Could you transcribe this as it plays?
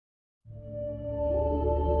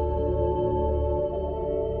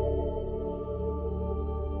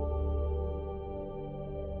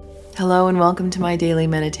Hello and welcome to my daily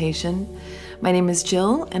meditation. My name is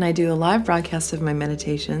Jill and I do a live broadcast of my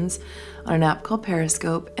meditations on an app called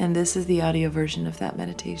Periscope, and this is the audio version of that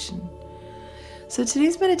meditation. So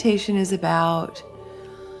today's meditation is about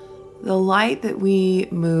the light that we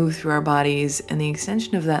move through our bodies and the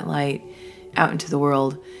extension of that light out into the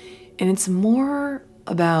world. And it's more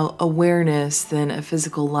about awareness than a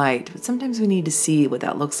physical light, but sometimes we need to see what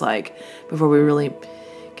that looks like before we really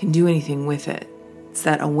can do anything with it. It's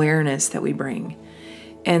that awareness that we bring.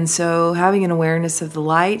 And so having an awareness of the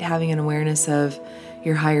light, having an awareness of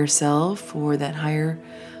your higher self or that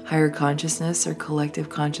higher consciousness or collective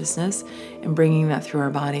consciousness, and bringing that through our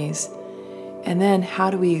bodies. And then how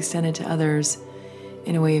do we extend it to others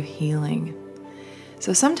in a way of healing?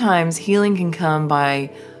 So sometimes healing can come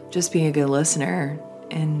by just being a good listener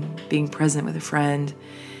and being present with a friend.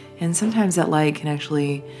 And sometimes that light can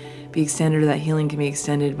actually be extended, or that healing can be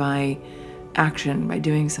extended by action, by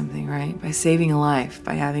doing something, right? By saving a life,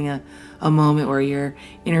 by having a moment where you're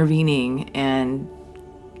intervening and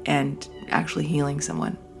actually healing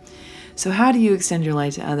someone. So how do you extend your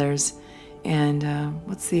light to others? And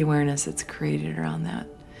what's the awareness that's created around that?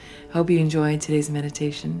 I hope you enjoyed today's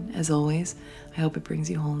meditation. As always, I hope it brings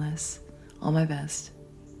you wholeness. All my best.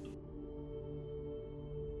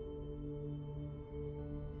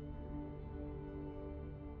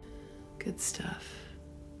 Good stuff.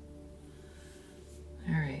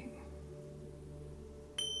 All right.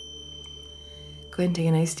 Go ahead and take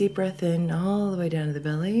a nice deep breath in all the way down to the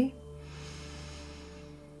belly.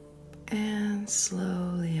 And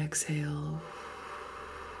slowly exhale.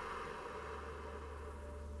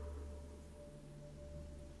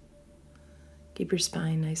 Keep your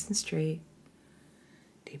spine nice and straight.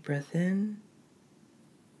 Deep breath in.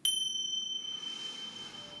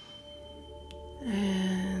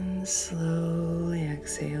 And slowly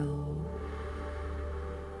exhale.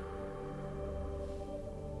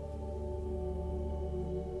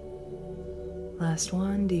 Last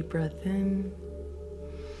one, deep breath in.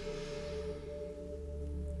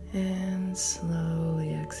 And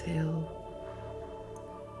slowly exhale.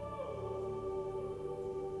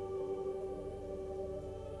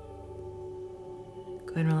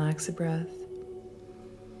 Go ahead and relax the breath.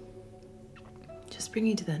 Just bring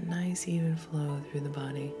you to that nice even flow through the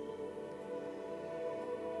body.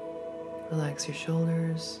 Relax your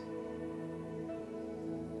shoulders.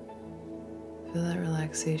 Feel that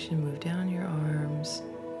relaxation move down your arms,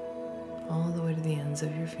 all the way to the ends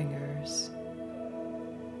of your fingers.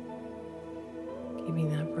 Keeping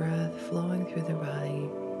that breath flowing through the body,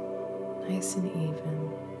 nice and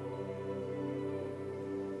even.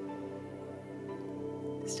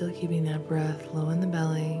 Still keeping that breath low in the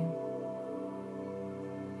belly.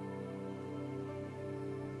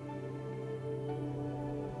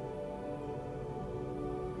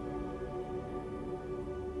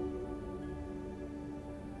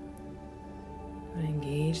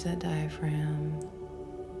 Engage that diaphragm.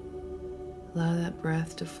 Allow that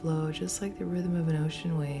breath to flow just like the rhythm of an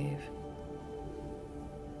ocean wave.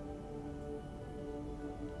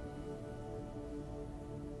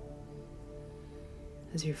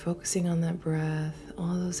 As you're focusing on that breath,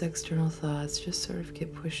 all those external thoughts just sort of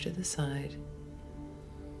get pushed to the side.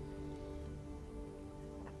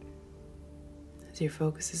 As your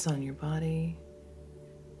focus is on your body,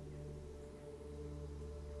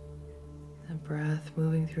 that breath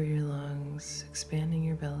moving through your lungs, expanding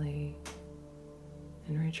your belly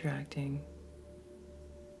and retracting.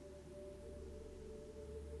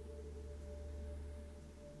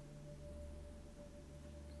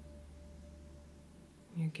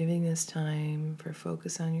 You're giving this time for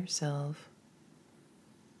focus on yourself.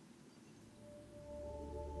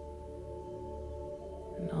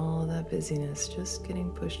 And all that busyness just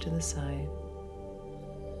getting pushed to the side.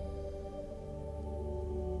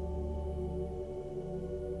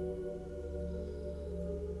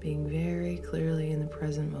 Being very clearly in the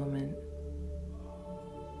present moment.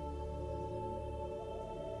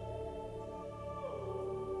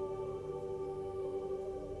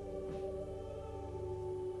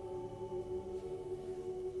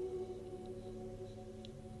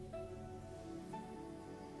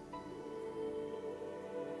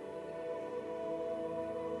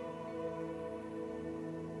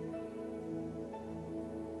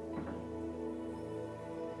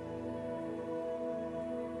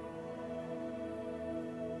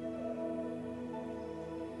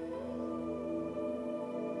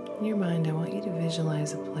 In your mind, I want you to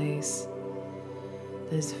visualize a place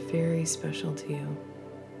that is very special to you.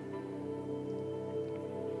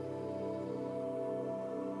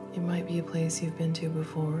 It might be a place you've been to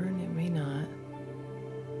before, and it may not.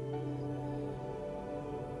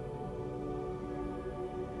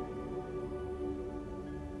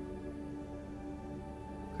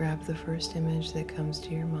 grab the first image that comes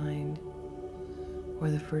to your mind or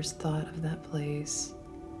the first thought of that place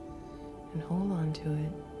and hold on to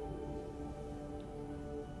it.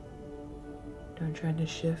 Don't try to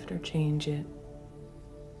shift or change it.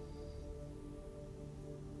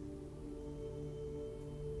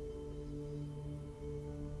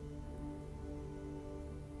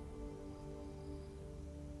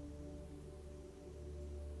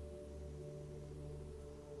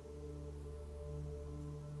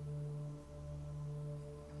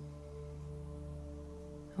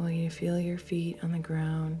 I want you to feel your feet on the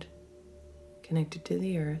ground, connected to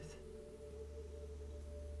the earth.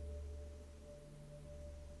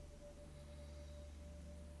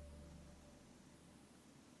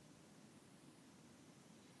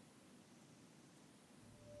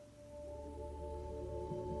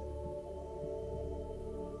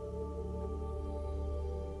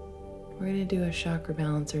 We're going to do a chakra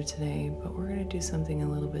balancer today, but we're going to do something a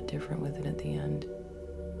little bit different with it at the end.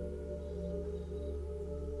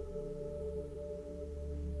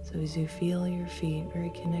 So as you feel your feet very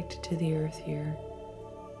connected to the earth here,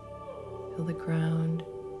 feel the ground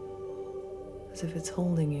as if it's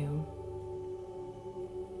holding you.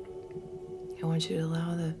 I want you to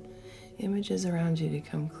allow the images around you to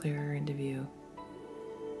come clearer into view.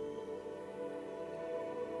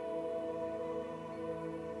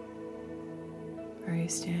 Are you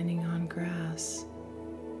standing on grass?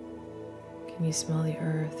 Can you smell the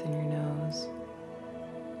earth in your nose?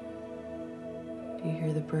 Do you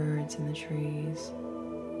hear the birds in the trees?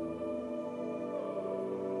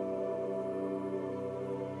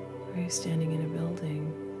 Are you standing in a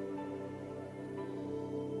building?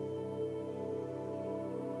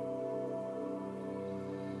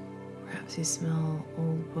 Perhaps you smell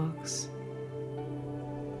old books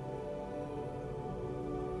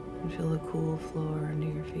and feel the cool floor under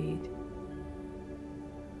your feet.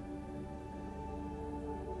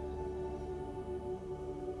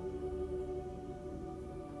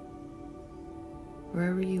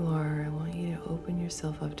 Wherever you are, I want you to open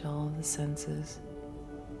yourself up to all of the senses.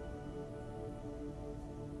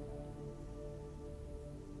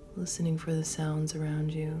 Listening for the sounds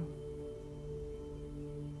around you.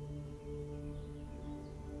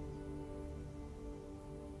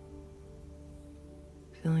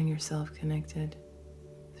 Feeling yourself connected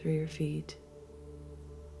through your feet.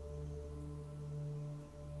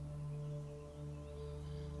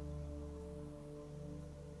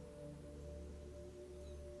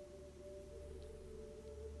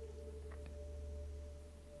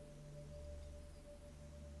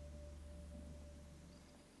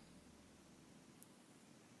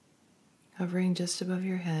 Hovering just above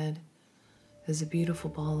your head is a beautiful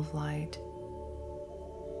ball of light.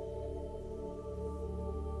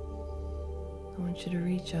 I want you to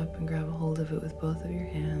reach up and grab a hold of it with both of your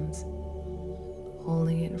hands,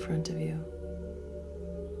 holding it in front of you.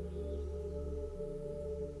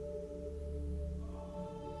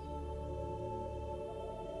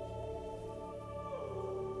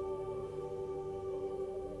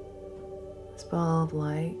 This ball of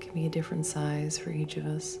light can be a different size for each of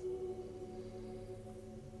us.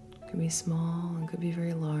 It can be small and could be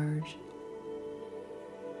very large.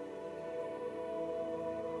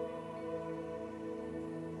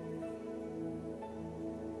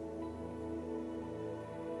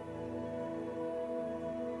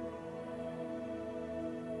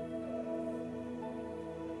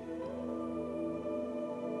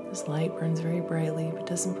 This light burns very brightly but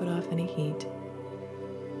doesn't put off any heat.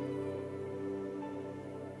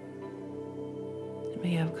 It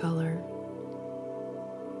may have color.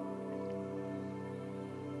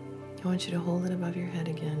 I want you to hold it above your head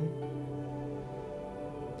again.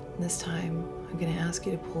 And this time, I'm going to ask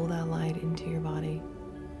you to pull that light into your body,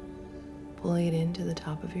 pulling it into the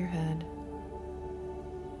top of your head,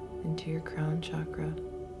 into your crown chakra.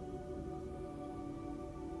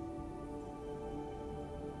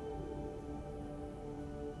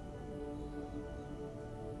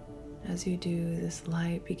 As you do, this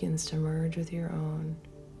light begins to merge with your own.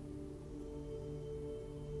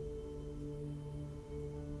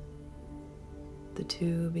 The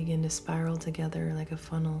two begin to spiral together like a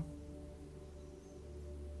funnel.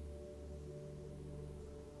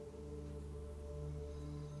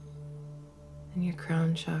 And your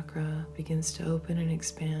crown chakra begins to open and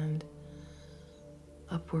expand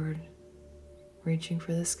upward, reaching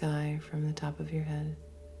for the sky from the top of your head.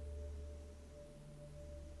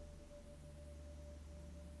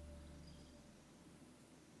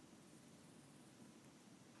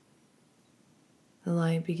 The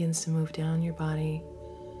light begins to move down your body,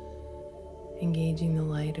 engaging the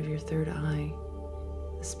light of your third eye,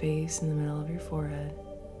 the space in the middle of your forehead.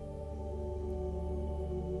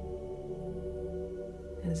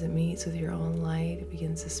 as it meets with your own light, it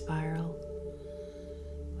begins to spiral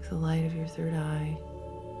with the light of your third eye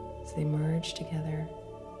as they merge together,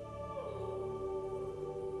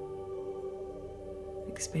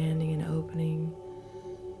 expanding and opening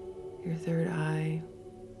your third eye,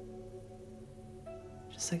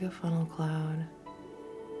 just like a funnel cloud,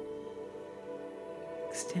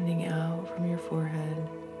 extending out from your forehead,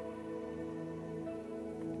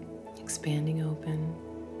 expanding open.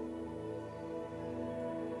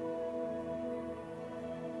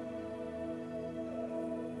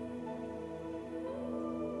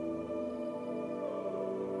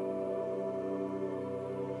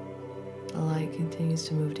 The light continues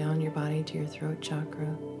to move down your body to your throat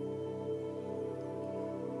chakra.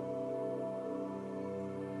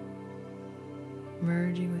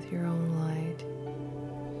 Merging with your own light,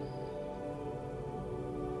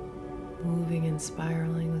 moving and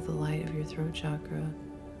spiraling with the light of your throat chakra,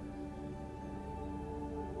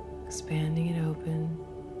 expanding it open,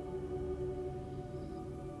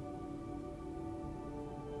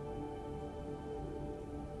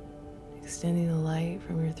 extending the light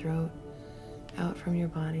from your throat out from your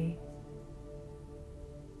body.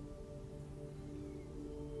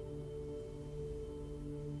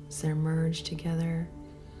 As they're merged together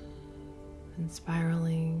and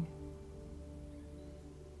spiraling,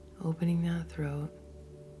 opening that throat.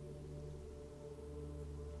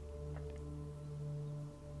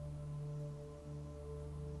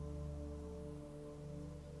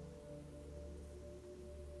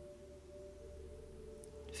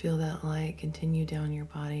 Feel that light continue down your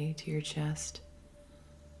body to your chest,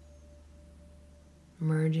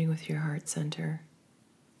 merging with your heart center.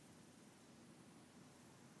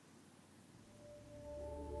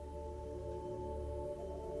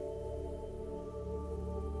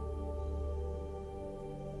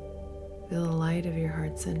 Feel the light of your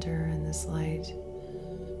heart center and this light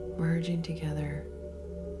merging together,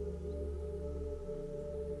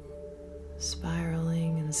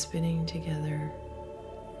 spiraling and spinning together,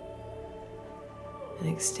 and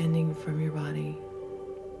extending from your body.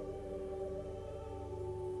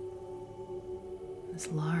 This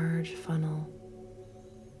large funnel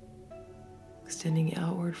extending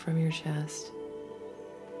outward from your chest.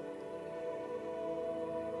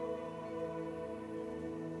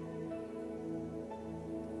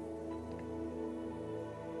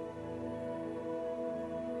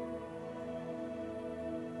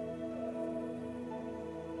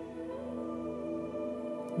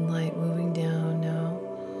 Light moving down now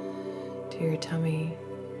to your tummy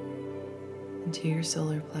and to your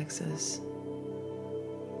solar plexus.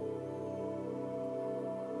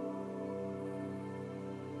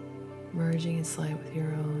 Merging its light with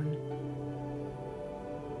your own.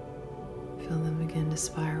 Feel them begin to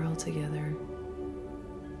spiral together.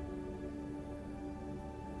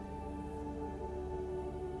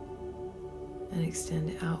 And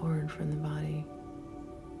extend outward from the body.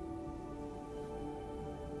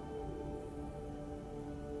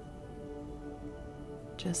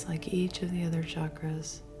 Just like each of the other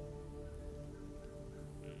chakras.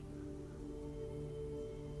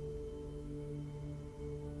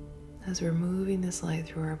 As we're moving this light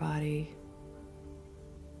through our body,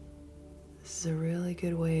 this is a really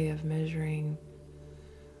good way of measuring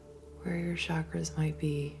where your chakras might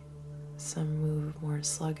be. Some move more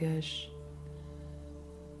sluggish.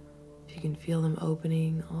 If you can feel them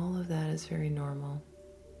opening, all of that is very normal.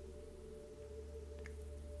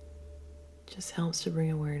 Just helps to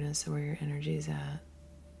bring awareness to where your energy is at.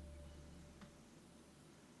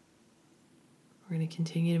 We're going to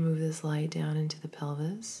continue to move this light down into the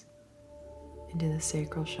pelvis, into the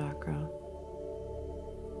sacral chakra.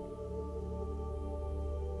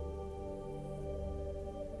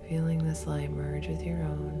 Feeling this light merge with your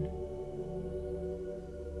own.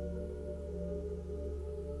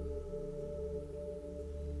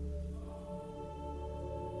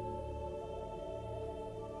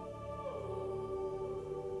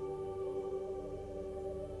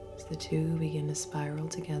 The two begin to spiral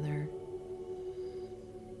together,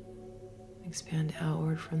 expand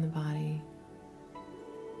outward from the body,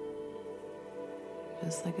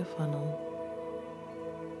 just like a funnel.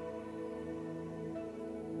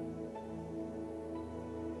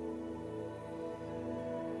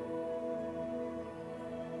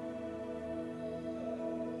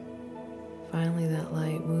 Finally, that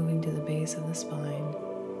light moving to the base of the spine.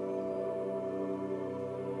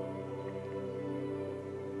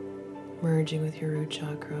 Merging with your root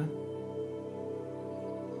chakra,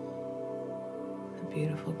 a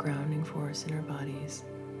beautiful grounding force in our bodies.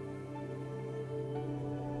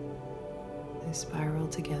 They spiral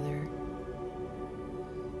together,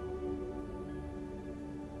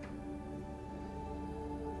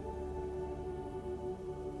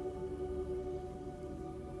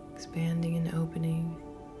 expanding and opening.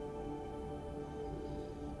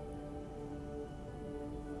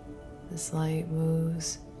 This light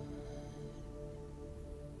moves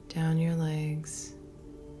down your legs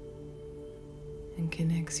and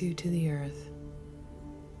connects you to the earth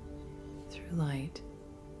through light.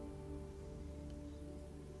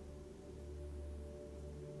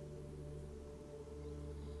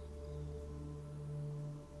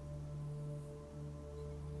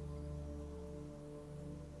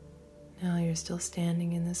 Now you're still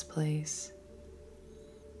standing in this place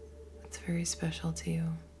that's very special to you.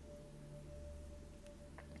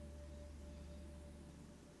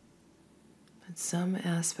 But some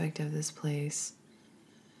aspect of this place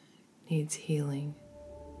needs healing.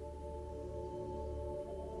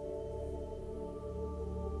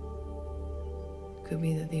 It could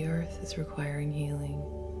be that the earth is requiring healing,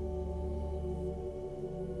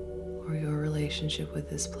 or your relationship with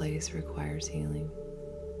this place requires healing.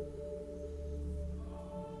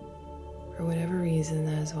 For whatever reason,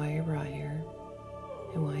 that is why you're brought here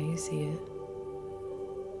and why you see it.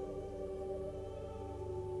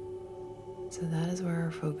 So that is where our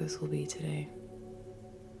focus will be today.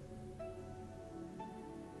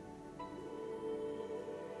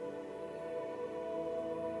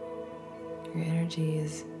 Your energy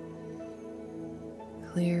is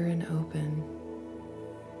clear and open.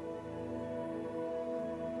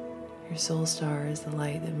 Your soul star is the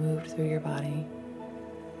light that moved through your body,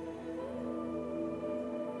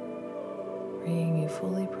 bringing you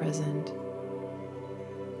fully present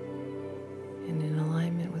and in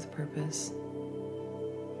alignment with purpose.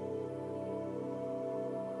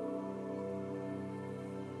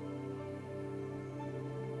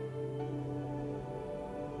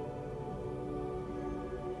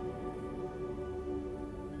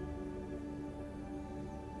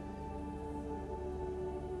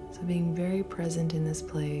 So being very present in this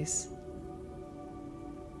place,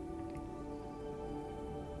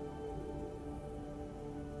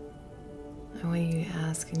 I want you to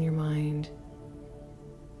ask in your mind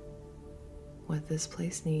what this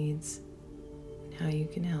place needs and how you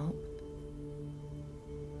can help.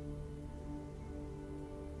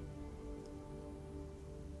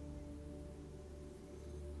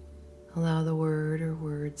 Allow the word or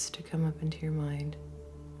words to come up into your mind.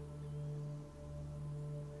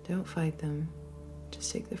 Don't fight them,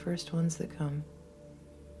 just take the first ones that come.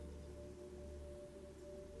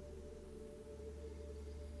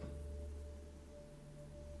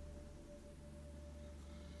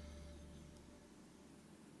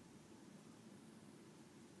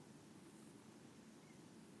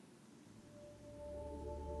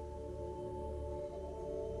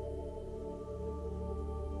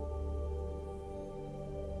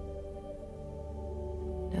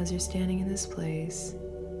 As you're standing in this place,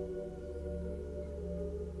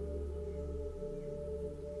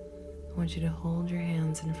 I want you to hold your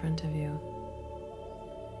hands in front of you,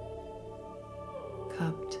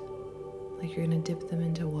 cupped, like you're going to dip them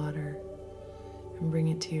into water and bring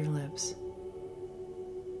it to your lips.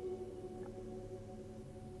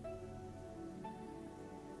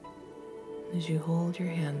 As you hold your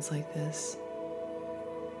hands like this,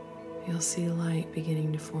 you'll see light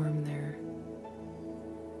beginning to form there,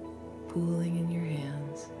 pooling in your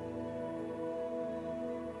hands.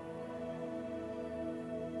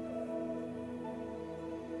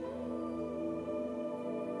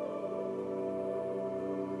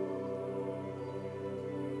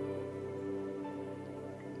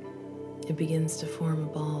 It begins to form a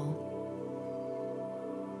ball,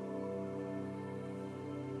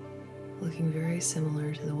 looking very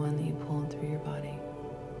similar to the one that you pulled through your body.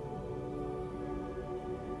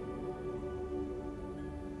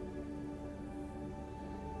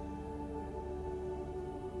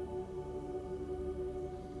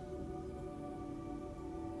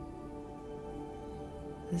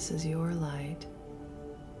 This is your light,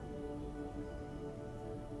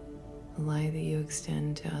 the light that you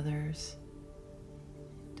extend to others,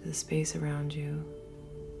 to the space around you.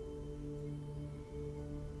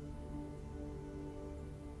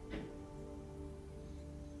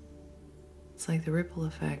 It's like the ripple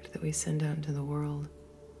effect that we send out into the world.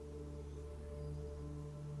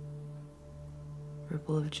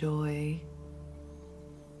 Ripple of joy,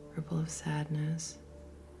 ripple of sadness,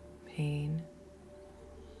 pain,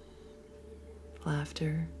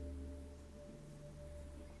 laughter.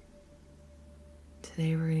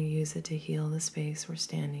 Today we're going to use it to heal the space we're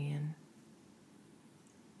standing in.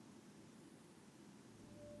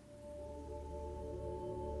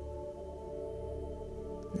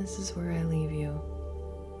 This is where I leave you.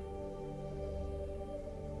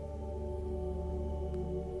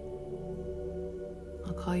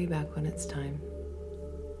 I'll call you back when it's time.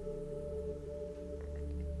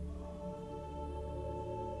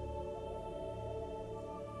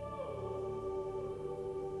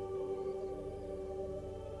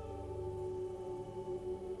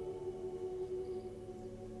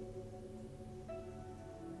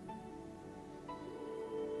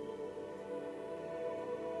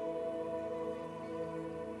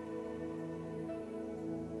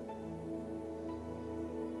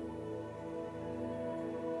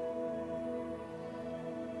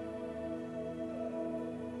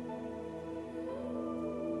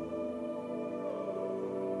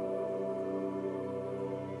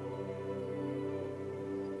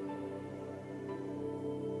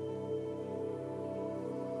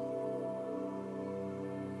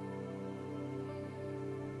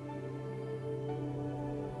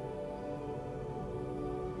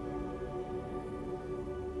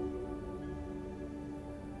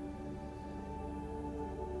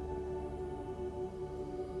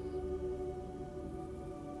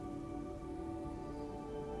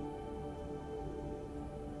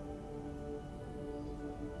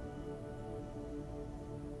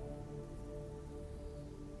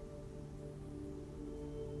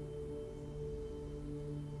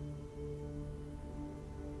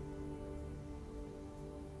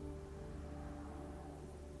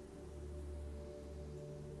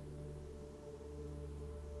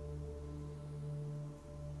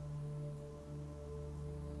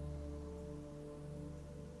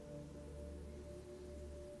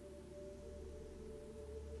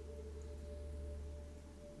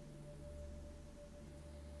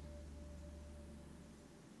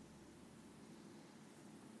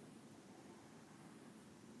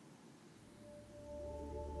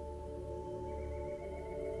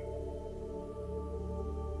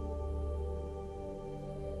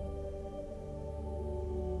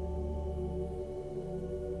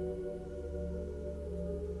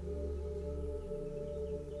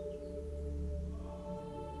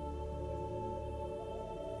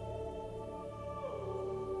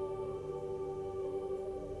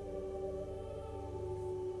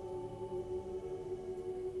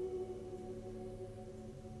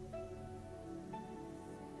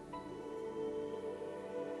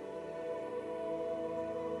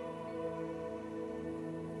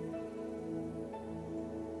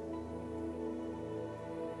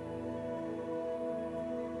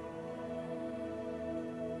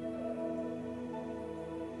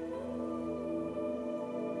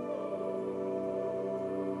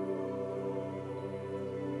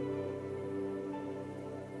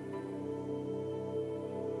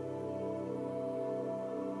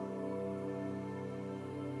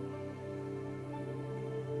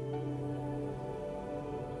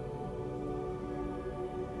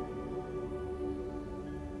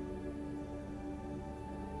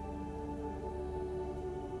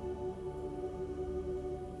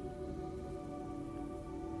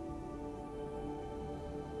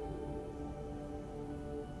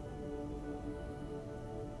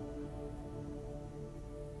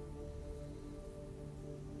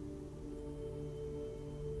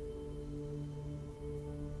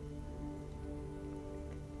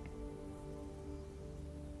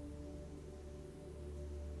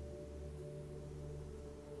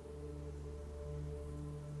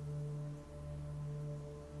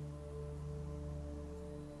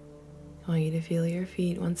 I want you to feel your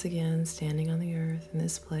feet once again standing on the earth in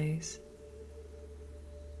this place.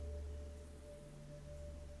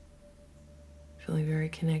 Feeling very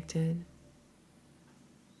connected.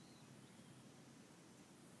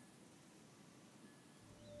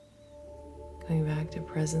 Going back to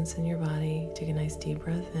presence in your body. Take a nice deep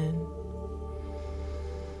breath in.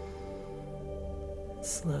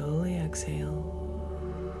 Slowly exhale.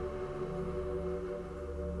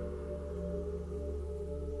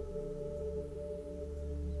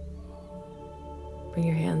 Bring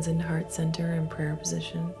your hands into heart center and prayer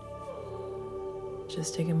position.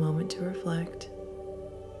 Just take a moment to reflect.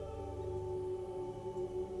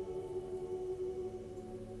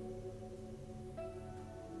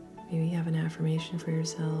 Maybe you have an affirmation for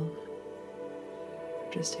yourself. Or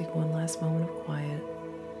just take one last moment of quiet.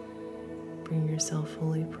 Bring yourself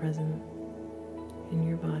fully present in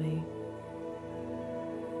your body.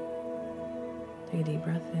 Take a deep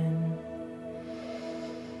breath in.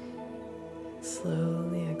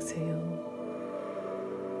 Slowly exhale.